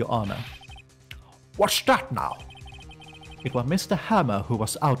motive, Your Honor. What's that now? It was Mr. Hammer who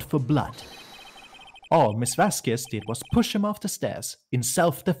was out for blood. All Miss Vasquez did was push him off the stairs in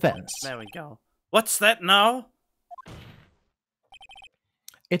self-defense. There we go. What's that now?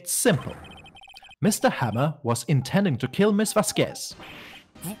 It's simple. Mr. Hammer was intending to kill Miss Vasquez.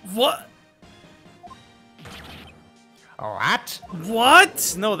 What? What?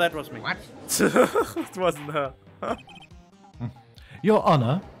 What? No, that was me. What? It wasn't her. Your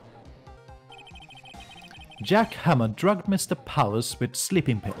Honor, Jack Hammer drugged Mr. Powers with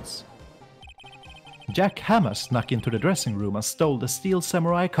sleeping pills. Jack Hammer snuck into the dressing room and stole the steel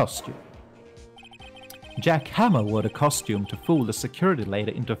samurai costume. Jack Hammer wore the costume to fool the security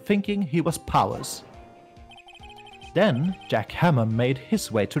lady into thinking he was Powers. Then Jack Hammer made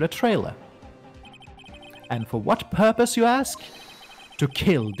his way to the trailer. And for what purpose, you ask? To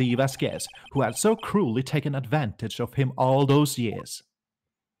kill D. Vasquez, who had so cruelly taken advantage of him all those years.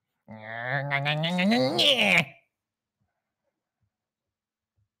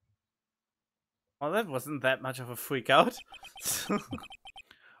 Well, that wasn't that much of a freak out.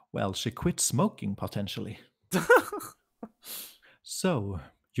 Well, she quit smoking, potentially. So,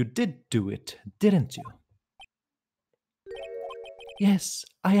 you did do it, didn't you? Yes,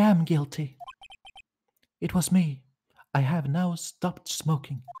 I am guilty. It was me. I have now stopped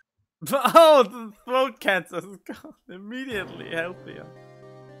smoking. Oh, the throat cancer has gone immediately healthier.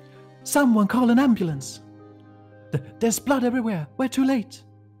 Someone call an ambulance. There's blood everywhere. We're too late.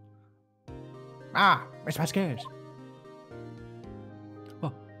 Ah, Miss Vasquez.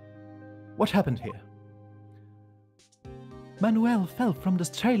 Oh, what happened here? Manuel fell from the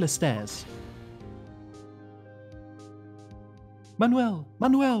trailer stairs. Manuel!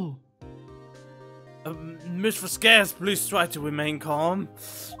 Manuel! Miss Vasquez, please try to remain calm.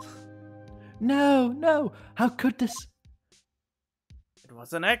 No, no! How could this? It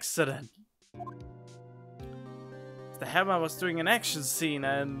was an accident. The Hammer was doing an action scene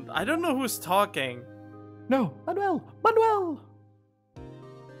and I don't know who's talking. No! Manuel! Manuel!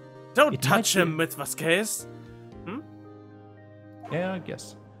 Don't It touch might be- him with Vasquez. Yeah, I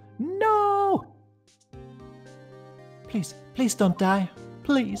guess. No! Please, please don't die.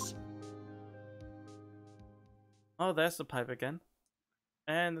 Please. Oh, there's the pipe again.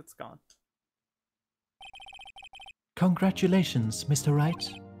 And it's gone. Congratulations, Mr. Wright.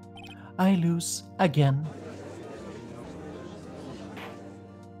 I lose again.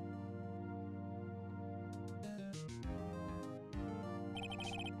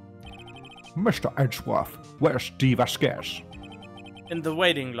 Mr. Edgeworth, where's the Vasquez? In the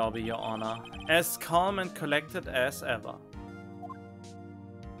waiting lobby, Your Honor. As calm and collected as ever.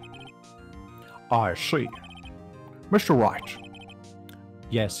 I see. Mr. Wright,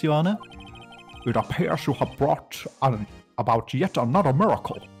 Yes, Your Honor? it appears you have brought about yet another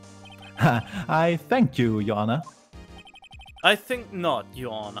miracle. I thank you, Your Honor. I think not,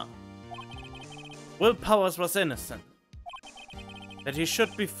 Your Honor. Will Powers was innocent. That he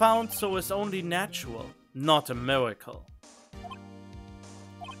should be found so is only natural, not a miracle.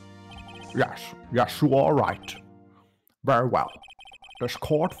 Yes, you are right. Very well. This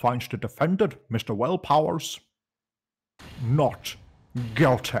court finds the defendant, Mr. Will Powers, not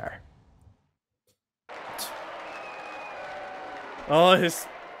guilty. Oh, his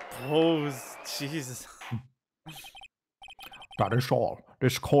pose. Jesus. That is all.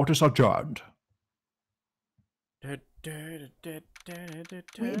 This court is adjourned. We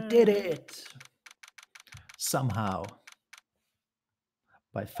did it! Somehow.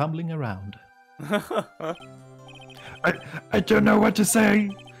 By fumbling around. I don't know what to say.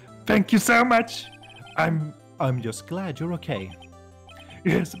 Thank you so much. I'm just glad you're okay.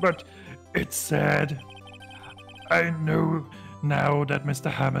 yes, but it's sad. I know now that Mr.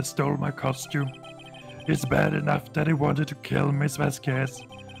 Hammer stole my costume. It's bad enough that he wanted to kill Miss Vasquez,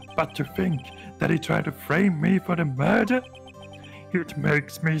 but to think that he tried to frame me for the murder, it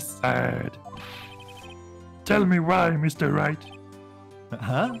makes me sad. Tell me why, Mr. Wright.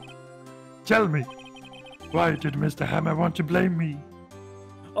 Huh? Tell me, why did Mr. Hammer want to blame me?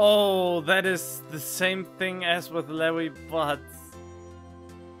 Oh, that is the same thing as with Larry Butts.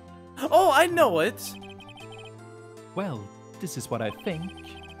 Oh, I know it! Well, this is what I think.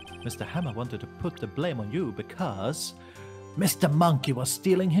 Mr. Hammer wanted to put the blame on you because Mr. Monkey was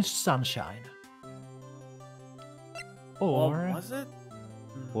stealing his sunshine. Or was it?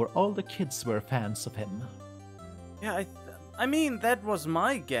 or all the kids were fans of him. Yeah, I mean, that was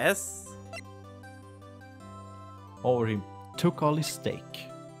my guess. Or he took all his steak.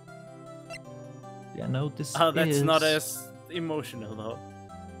 Yeah, no, this Oh, that's is... not as emotional, though.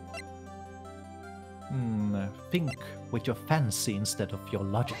 Think with your fancy instead of your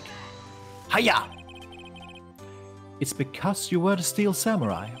logic. Hiya! It's because you were the Steel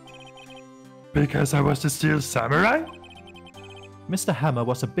Samurai. Because I was the Steel Samurai? Mr. Hammer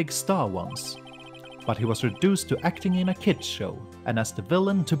was a big star once, but he was reduced to acting in a kids show and as the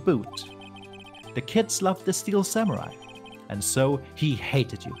villain to boot. The kids loved the Steel Samurai, and so he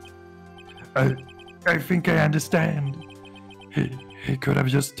hated you. I think I understand. He could have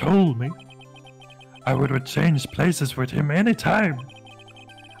just told me. I would have changed places with him anytime.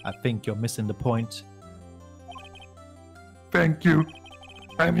 I think you're missing the point. Thank you.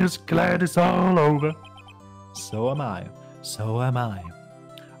 I'm just glad it's all over. So am I. So am I.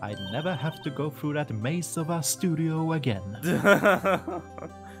 I'd never have to go through that maze of our studio again.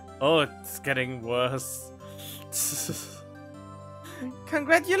 Oh, it's getting worse.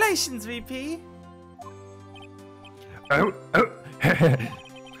 Congratulations, VP. Oh.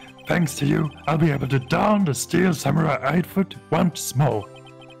 Thanks to you, I'll be able to don the Steel Samurai outfit once more.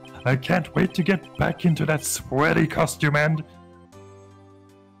 I can't wait to get back into that sweaty costume and...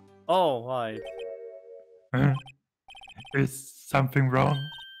 Oh, why? Is something wrong?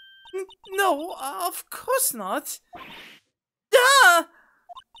 No, of course not. Duh!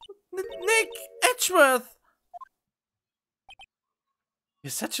 Nick Edgeworth! He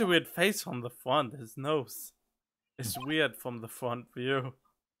has such a weird face from the front. His nose is weird from the front view.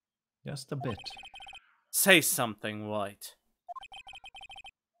 Just a bit. Say something, White.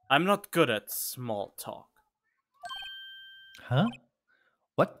 I'm not good at small talk. Huh?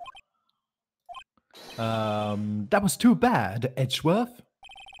 What? That was too bad, Edgeworth.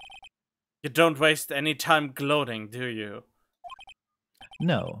 You don't waste any time gloating, do you?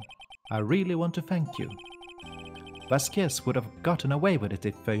 No, I really want to thank you. Vasquez would have gotten away with it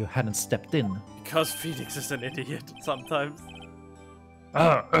if you hadn't stepped in. Because Felix is an idiot sometimes.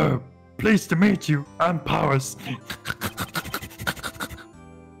 Pleased to meet you. I'm Powers.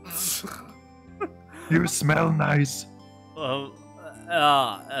 You smell nice. Well,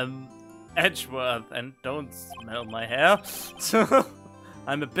 Edgeworth, and don't smell my hair.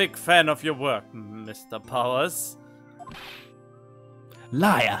 I'm a big fan of your work, Mr. Powers.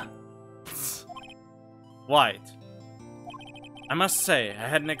 Liar! White. I must say, I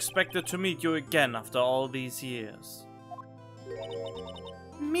hadn't expected to meet you again after all these years.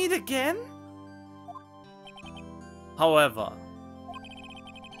 Meet again? However,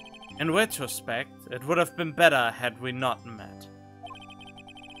 in retrospect, it would have been better had we not met.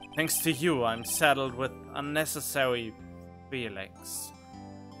 Thanks to you, I'm saddled with unnecessary feelings.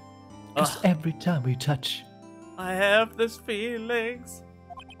 Because every time we touch, I have these feelings.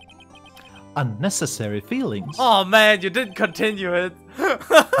 unnecessary feelings. Oh man, you didn't continue it.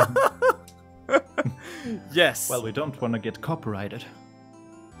 Yes. Well, we don't want to get copyrighted.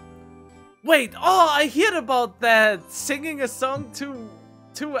 Wait, oh, I heard about that. Singing a song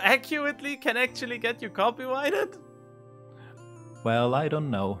too accurately can actually get you copyrighted? Well, I don't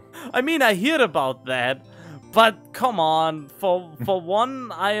know. I mean, I heard about that, but come on. For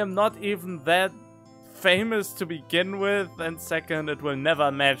one, I am not even that famous to begin with, and second, it will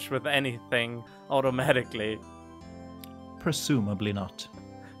never match with anything automatically. Presumably not.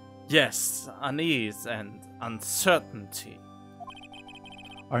 Yes, unease and uncertainty.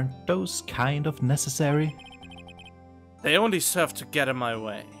 Aren't those kind of necessary? They only serve to get in my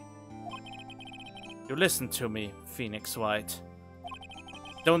way. You listen to me, Phoenix White.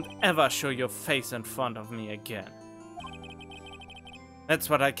 Don't ever show your face in front of me again. That's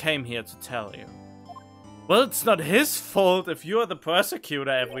what I came here to tell you. Well, it's not his fault if you're the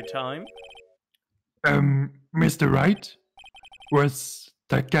prosecutor every time. Mr. Wright? Was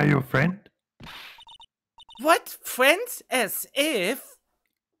that guy your friend? What? Friends? As if?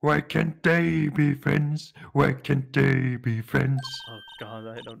 Why can't they be friends? Why can't they be friends? Oh god,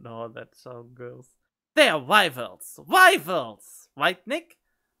 I don't know how that song goes. They are rivals! Rivals! Right, Nick?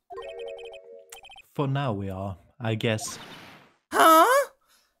 For now we are, I guess. Huh?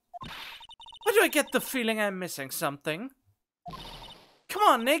 Why do I get the feeling I'm missing something? Come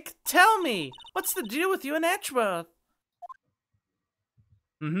on, Nick, tell me! What's the deal with you and Edgeworth?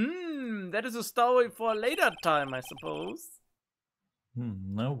 That is a story for a later time, I suppose.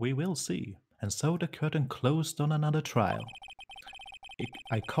 No, we will see. And so the curtain closed on another trial.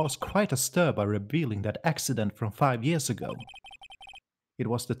 I caused quite a stir by revealing that accident from 5 years ago. It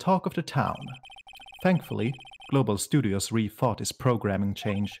was the talk of the town. Thankfully, Global Studios rethought its programming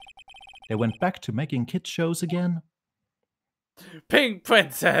change. They went back to making kids shows again. Pink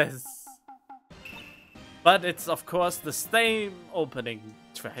Princess! But it's of course the same opening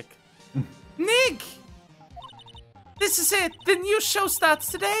track. Nick! This is it! The new show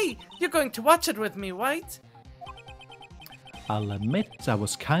starts today! You're going to watch it with me, right? I'll admit I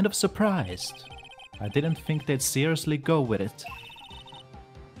was kind of surprised. I didn't think they'd seriously go with it.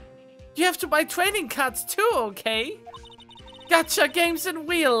 You have to buy trading cards too, okay? Gacha games in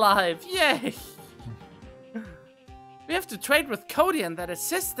real life, yay! We have to trade with Cody and that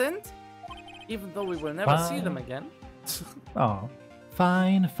assistant, even though we will never see them again. Oh,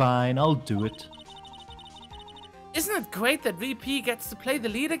 fine, I'll do it. Isn't it great that VP gets to play the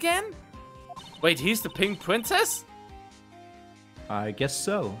lead again? Wait, he's the Pink Princess? I guess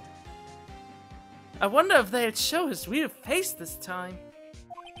so. I wonder if they'll show his real face this time.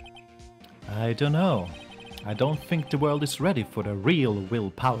 I don't know. I don't think the world is ready for the real Will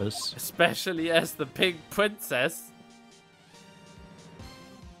Powers. Especially as the Pink Princess.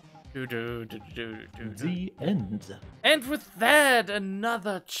 The end. And with that,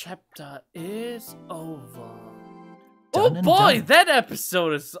 another chapter is over. Done Oh boy, done. that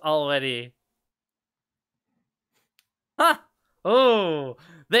episode is already. Ha! Oh,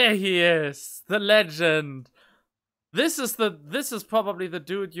 there he is, the legend. This is probably the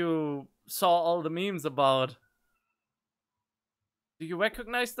dude you saw all the memes about. Do you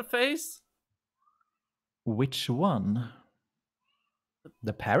recognize the face? Which one?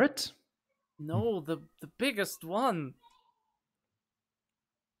 The parrot? No, the biggest one.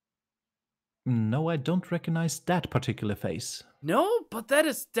 No, I don't recognize that particular face. No, but that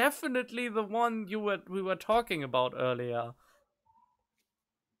is definitely the one we were talking about earlier.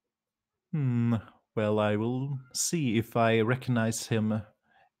 Well, I will see if I recognize him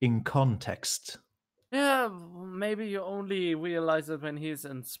in context. Yeah, maybe you only realize it when he's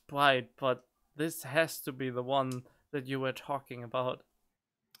in Sprite, but this has to be the one that you were talking about.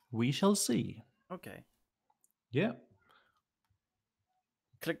 We shall see. Okay. Yeah.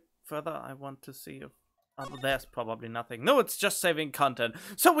 Click further. I want to see if... Oh, there's probably nothing. No, it's just saving content.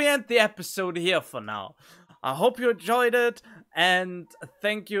 So we end the episode here for now. I hope you enjoyed it, and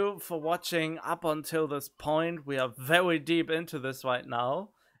thank you for watching up until this point. We are very deep into this right now.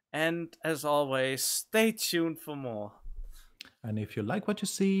 And as always, stay tuned for more. And if you like what you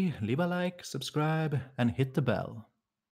see, leave a like, subscribe, and hit the bell.